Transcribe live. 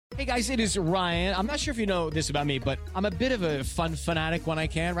Hey guys, it is Ryan. I'm not sure if you know this about me, but I'm a bit of a fun fanatic when I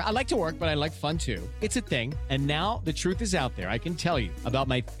can. I like to work, but I like fun too. It's a thing. And now the truth is out there. I can tell you about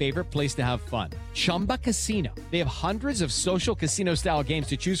my favorite place to have fun. Chumba Casino. They have hundreds of social casino style games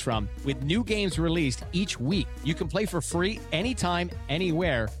to choose from with new games released each week. You can play for free anytime,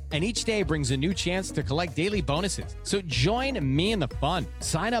 anywhere. And each day brings a new chance to collect daily bonuses. So join me in the fun.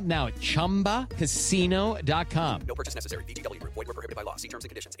 Sign up now at ChumbaCasino.com. No purchase necessary. VGW Group. Void where prohibited by law. See terms and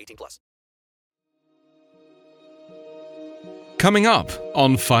conditions. 18+. Coming up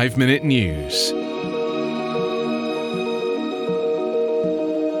on 5 Minute News.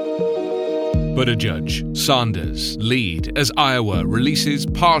 Buttigieg, Sanders lead as Iowa releases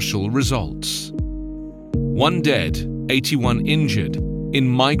partial results. 1 dead, 81 injured in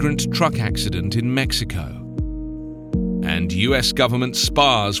migrant truck accident in Mexico. And US government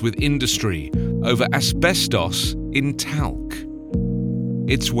spars with industry over asbestos in talc.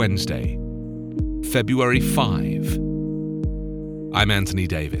 It's Wednesday, February 5. I'm Anthony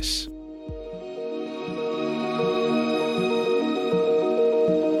Davis.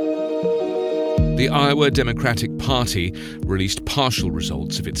 The Iowa Democratic Party released partial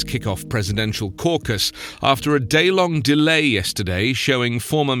results of its kickoff presidential caucus after a day-long delay yesterday showing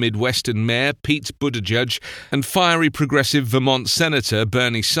former Midwestern Mayor Pete Buttigieg and fiery progressive Vermont Senator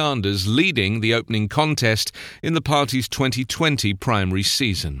Bernie Sanders leading the opening contest in the party's 2020 primary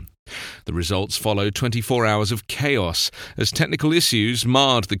season. The results followed 24 hours of chaos as technical issues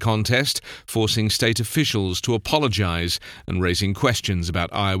marred the contest, forcing state officials to apologize and raising questions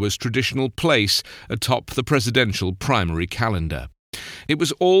about Iowa's traditional place atop the presidential primary calendar. It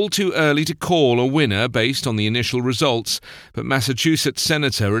was all too early to call a winner based on the initial results, but Massachusetts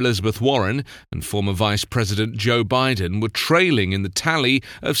Senator Elizabeth Warren and former Vice President Joe Biden were trailing in the tally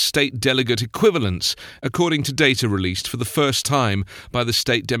of state delegate equivalents, according to data released for the first time by the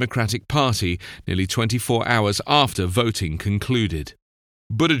state Democratic Party nearly 24 hours after voting concluded.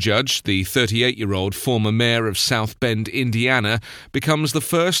 Buttigieg, the 38-year-old former mayor of South Bend, Indiana, becomes the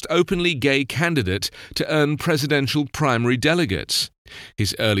first openly gay candidate to earn presidential primary delegates.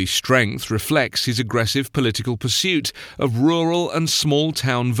 His early strength reflects his aggressive political pursuit of rural and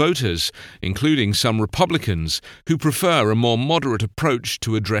small-town voters, including some Republicans who prefer a more moderate approach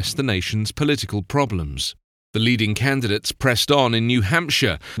to address the nation's political problems. The leading candidates pressed on in New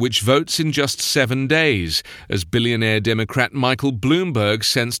Hampshire, which votes in just 7 days, as billionaire Democrat Michael Bloomberg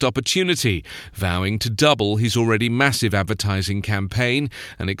sensed opportunity, vowing to double his already massive advertising campaign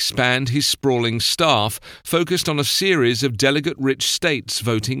and expand his sprawling staff, focused on a series of delegate-rich states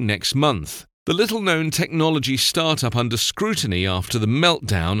voting next month. The little-known technology startup under scrutiny after the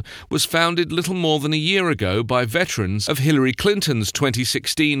meltdown was founded little more than a year ago by veterans of Hillary Clinton's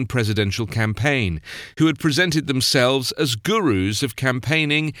 2016 presidential campaign, who had presented themselves as gurus of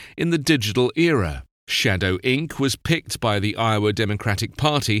campaigning in the digital era. Shadow Inc. was picked by the Iowa Democratic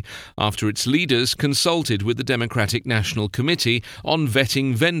Party after its leaders consulted with the Democratic National Committee on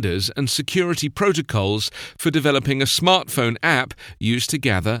vetting vendors and security protocols for developing a smartphone app used to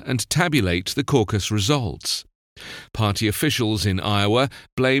gather and tabulate the caucus results. Party officials in Iowa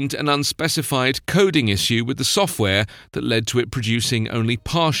blamed an unspecified coding issue with the software that led to it producing only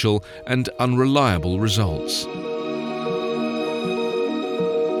partial and unreliable results.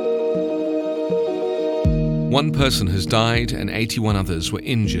 One person has died and 81 others were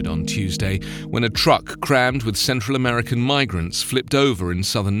injured on Tuesday when a truck crammed with Central American migrants flipped over in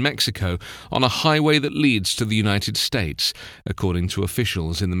southern Mexico on a highway that leads to the United States, according to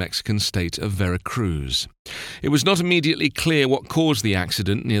officials in the Mexican state of Veracruz. It was not immediately clear what caused the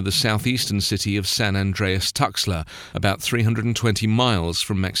accident near the southeastern city of San Andreas Tuxtla, about 320 miles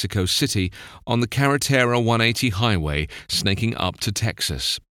from Mexico City, on the Carretera 180 highway snaking up to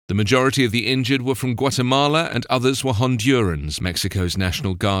Texas. The majority of the injured were from Guatemala and others were Hondurans, Mexico's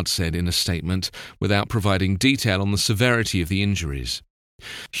National Guard said in a statement, without providing detail on the severity of the injuries.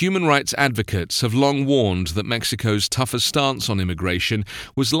 Human rights advocates have long warned that Mexico's tougher stance on immigration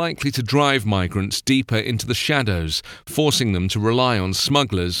was likely to drive migrants deeper into the shadows, forcing them to rely on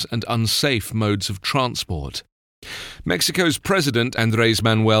smugglers and unsafe modes of transport. Mexico's President Andrés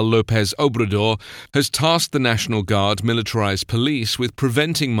Manuel López Obrador has tasked the National Guard militarized police with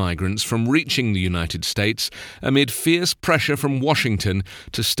preventing migrants from reaching the United States amid fierce pressure from Washington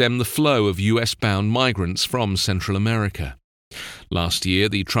to stem the flow of US-bound migrants from Central America. Last year,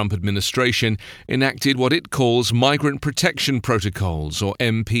 the Trump administration enacted what it calls Migrant Protection Protocols, or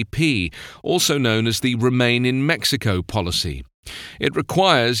MPP, also known as the Remain in Mexico policy. It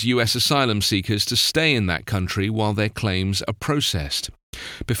requires US asylum seekers to stay in that country while their claims are processed.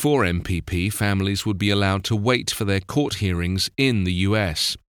 Before MPP, families would be allowed to wait for their court hearings in the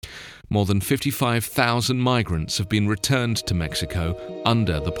US. more than 55,000 migrants have been returned to Mexico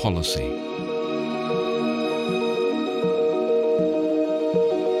under the policy.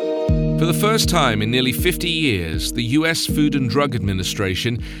 For the first time in nearly 50 years, the US Food and Drug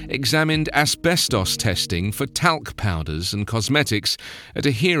Administration examined asbestos testing for talc powders and cosmetics at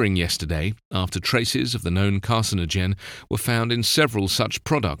a hearing yesterday after traces of the known carcinogen were found in several such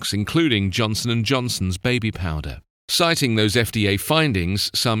products, including Johnson & Johnson's baby powder. Citing those FDA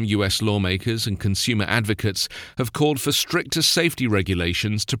findings, some US lawmakers and consumer advocates have called for stricter safety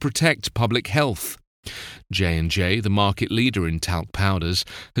regulations to protect public health. J&J, the market leader in talc powders,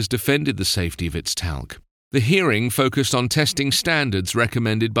 has defended the safety of its talc. The hearing focused on testing standards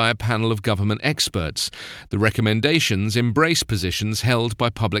recommended by a panel of government experts. The recommendations embrace positions held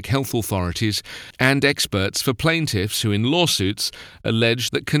by public health authorities and experts for plaintiffs who in lawsuits allege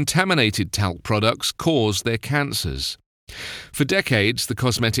that contaminated talc products cause their cancers. For decades, the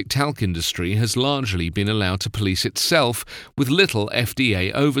cosmetic talc industry has largely been allowed to police itself with little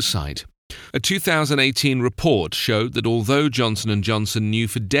FDA oversight. A 2018 report showed that although Johnson & Johnson knew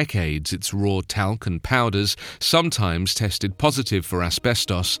for decades its raw talc and powders sometimes tested positive for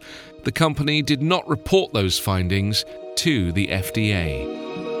asbestos, the company did not report those findings to the FDA.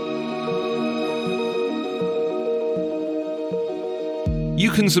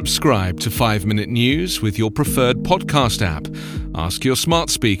 You can subscribe to 5 Minute News with your preferred podcast app. Ask your smart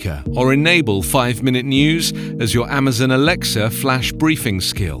speaker or enable 5 Minute News as your Amazon Alexa flash briefing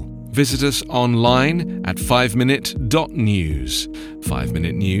skill. Visit us online at 5minute.news. 5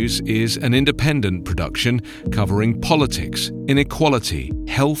 Minute News is an independent production covering politics, inequality,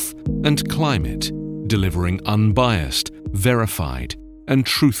 health, and climate, delivering unbiased, verified, and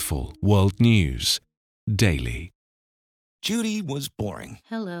truthful world news daily. Judy was boring.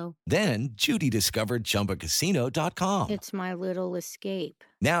 Hello. Then Judy discovered ChumbaCasino.com. It's my little escape.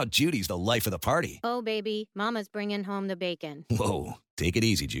 Now Judy's the life of the party. Oh, baby, mama's bringing home the bacon. Whoa, take it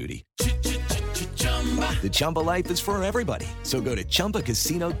easy, Judy. The Chumba life is for everybody. So go to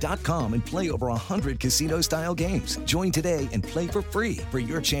ChumbaCasino.com and play over 100 casino-style games. Join today and play for free for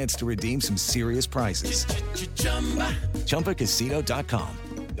your chance to redeem some serious prizes. ChumbaCasino.com.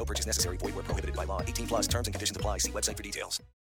 No purchase necessary. Void where prohibited by law. 18+ terms and conditions apply. See website for details.